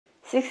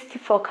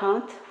64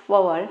 count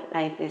forward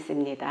라인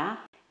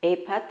댄스입니다.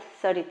 A part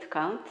 32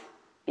 count,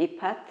 B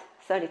part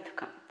 32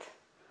 count.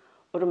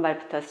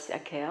 오른발부터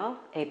시작해요.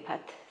 A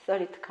part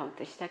 32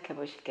 count 시작해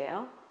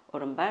보실게요.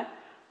 오른발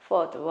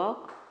forward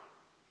walk,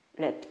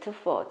 left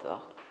forward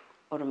walk.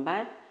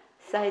 오른발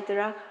side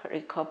rock,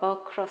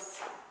 recover,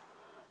 cross.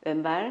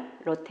 왼발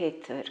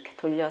rotate 이렇게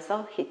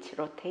돌려서 hitch,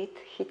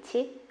 rotate,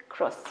 hitch,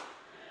 cross.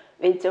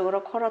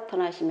 왼쪽으로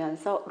쿼러턴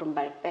하시면서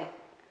오른발 백,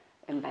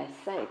 왼발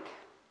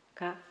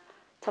사이드가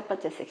첫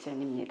번째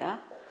섹션입니다.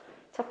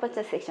 첫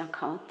번째 섹션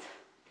카운트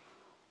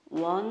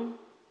 1,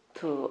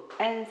 2,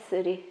 and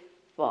 3,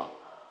 4,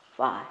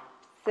 5,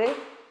 6,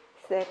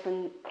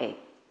 7, 8.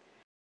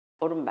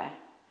 오른발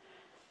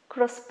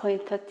크로스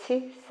포인트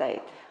터치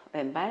사이드,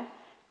 왼발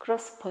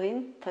크로스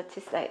포인트 터치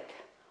사이드.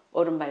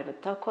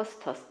 오른발부터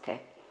코스터 스텝,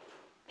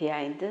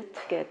 비하인드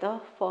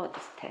투게더 포워드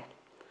스텝,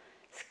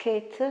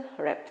 스케이트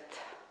레프트,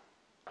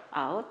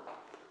 아웃,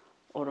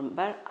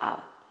 오른발 아웃.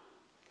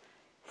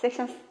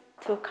 섹션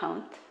 2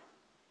 카운트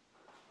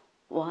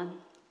 1,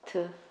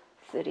 2,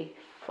 3,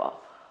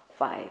 4,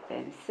 5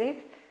 and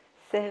 6,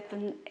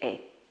 7,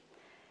 8.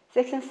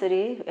 섹션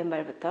 3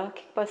 왼발부터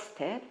킥볼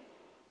스텝,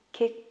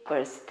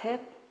 킥볼 스텝,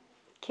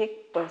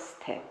 킥볼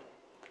스텝.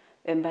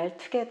 왼발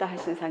투게더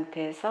하신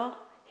상태에서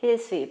힐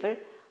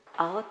스윕을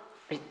아웃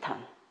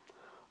리턴.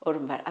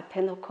 오른발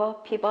앞에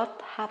놓고 피벗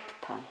하프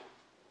턴.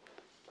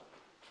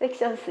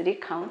 섹션 3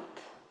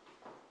 카운트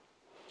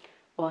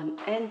 1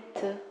 and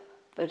 2,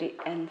 3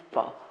 and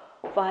 4,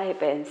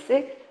 5 and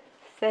 6,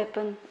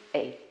 7,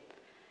 8.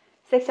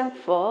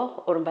 섹션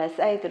 4 오른발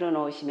사이드로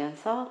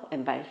놓으시면서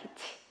왼발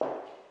히치,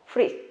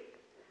 프릭,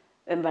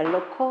 왼발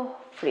놓고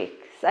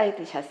프릭,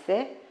 사이드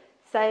샷세,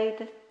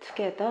 사이드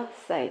투게더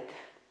사이드.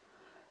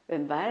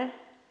 왼발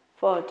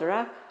포워드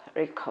락,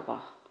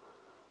 리커버.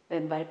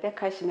 왼발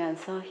백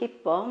하시면서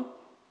힙범,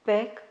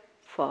 백,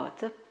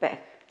 포워드,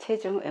 백.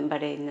 체중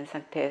왼발에 있는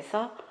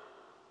상태에서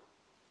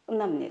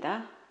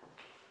끝납니다.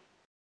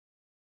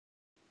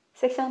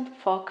 섹션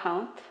 4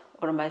 카운트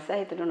오른발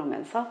사이드로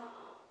놓으면서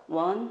 1,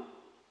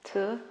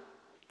 2,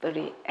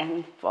 3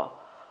 and 4,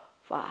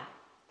 5,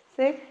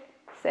 6,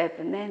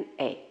 7 and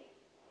 8.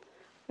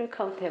 풀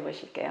카운트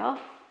해보실게요.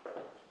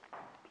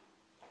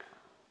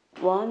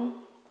 1,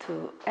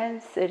 2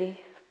 and 3,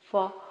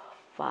 4,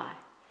 5,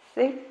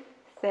 6,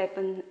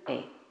 7,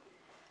 8.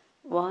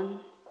 1,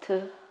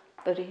 2,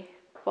 3,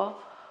 4,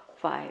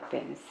 5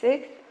 and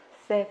 6,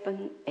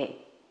 7,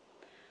 8.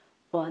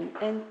 1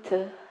 and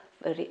 2,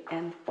 3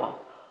 and 4,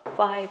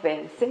 5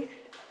 and 6,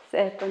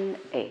 7,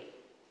 8.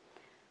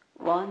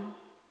 1,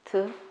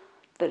 2,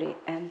 3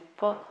 and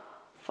 4,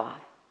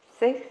 5,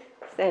 6,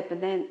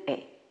 7 and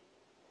 8.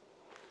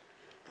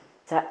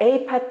 자,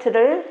 A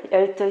파트를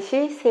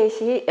 12시,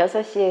 3시,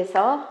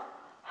 6시에서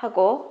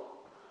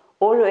하고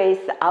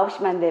always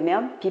 9시만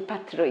되면 B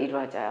파트로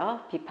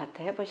이루어져요. B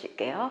파트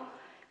해보실게요.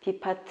 B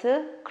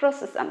파트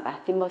크로스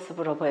삼바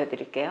뒷모습으로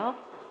보여드릴게요.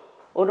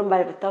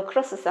 오른발부터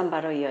크로스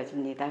삼바로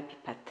이어집니다. B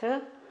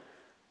파트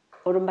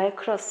오른발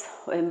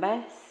크로스,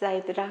 왼발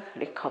사이드락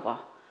리커버.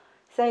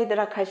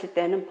 사이드락 하실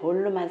때는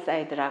볼로만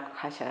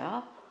사이드락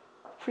하셔요.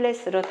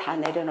 플랫으로 다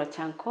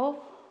내려놓지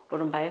않고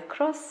오른발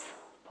크로스,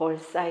 볼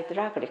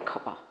사이드락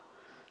리커버.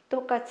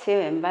 똑같이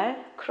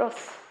왼발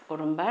크로스,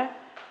 오른발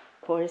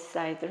볼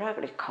사이드락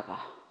리커버.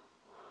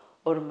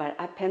 오른발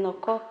앞에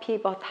놓고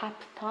피벗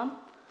하프턴,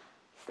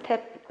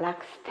 스텝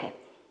락 스텝.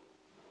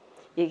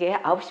 이게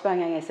 9시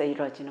방향에서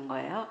이루어지는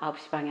거예요.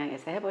 9시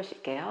방향에서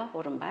해보실게요.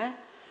 오른발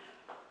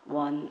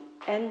 1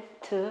 and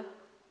 2,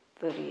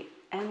 3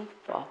 and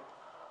 4,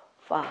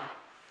 5,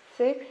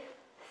 6,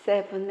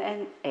 7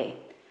 and 8.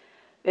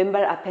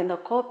 왼발 앞에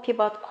놓고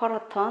피벗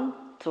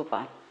쿼러턴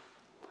 2번.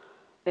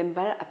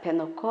 왼발 앞에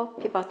놓고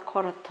피벗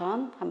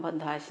쿼러턴 한 번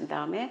더 하신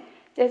다음에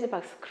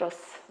재즈박스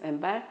크로스.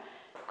 왼발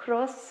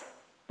크로스,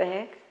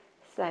 백,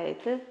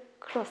 사이드,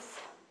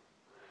 크로스.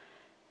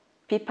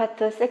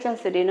 B파트 섹션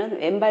 3는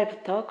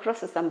왼발부터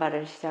크로스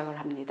삼바를 시작을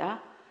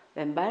합니다.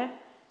 왼발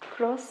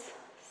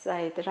크로스,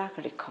 사이드 락,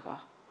 리커버.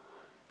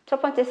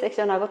 첫 번째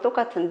섹션하고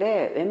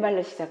똑같은데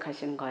왼발로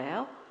시작하시는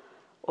거예요.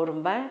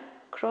 오른발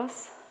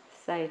크로스,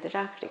 사이드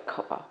락,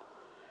 리커버.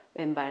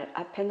 왼발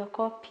앞에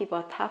놓고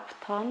피벗 하프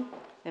턴,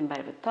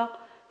 왼발부터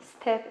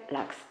스텝,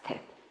 락,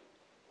 스텝.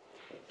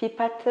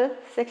 B파트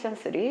섹션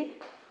 3 1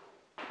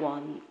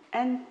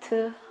 and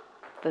 2,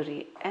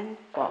 3 and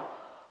 4,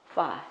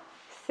 5,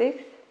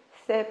 6,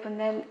 7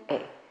 and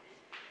 8.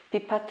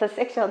 B파트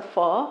섹션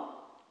 4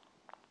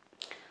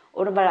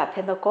 오른발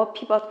앞에 놓고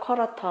피벗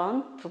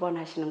쿼러턴 2번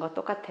하시는 거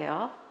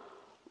똑같아요.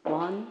 1,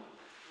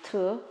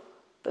 2,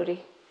 3,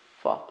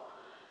 4.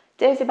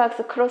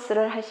 재즈박스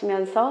크로스를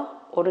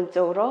하시면서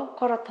오른쪽으로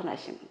쿼러턴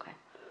하시는 거예요.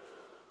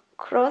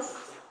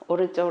 크로스,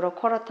 오른쪽으로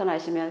쿼러턴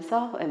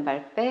하시면서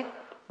왼발 백,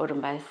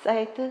 오른발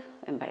사이드,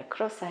 왼발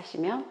크로스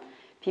하시면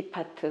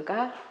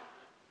B파트가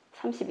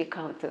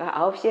 32카운트가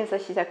 9시에서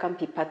시작한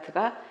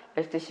B파트가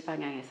 12시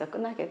방향에서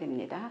끝나게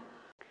됩니다.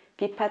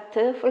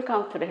 B파트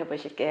풀카운트를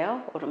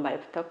해보실게요.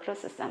 오른발부터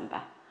크로스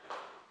삼바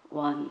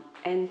 1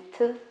 and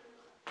 2,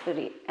 3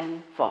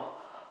 and 4,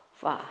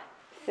 5,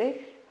 6,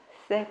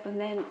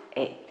 7, and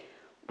 8.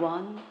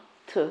 1,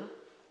 2,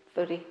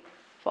 3,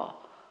 4,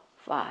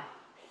 5,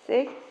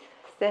 6,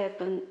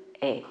 7,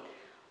 8.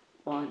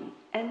 1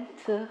 and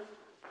 2,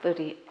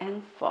 3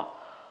 and 4,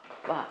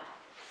 5,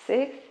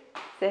 6,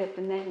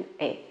 7, and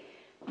 8.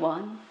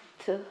 1,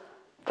 2,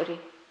 3,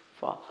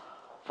 4,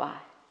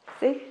 5,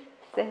 6,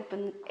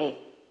 7, 8.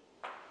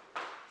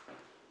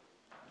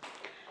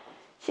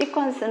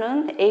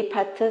 시퀀스는 A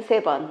파트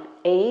 3번,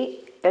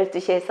 A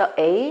 12시에서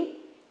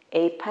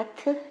A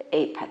파트,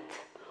 A 파트.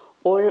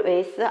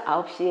 Always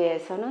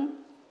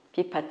 9시에서는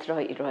B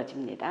파트로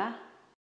이루어집니다.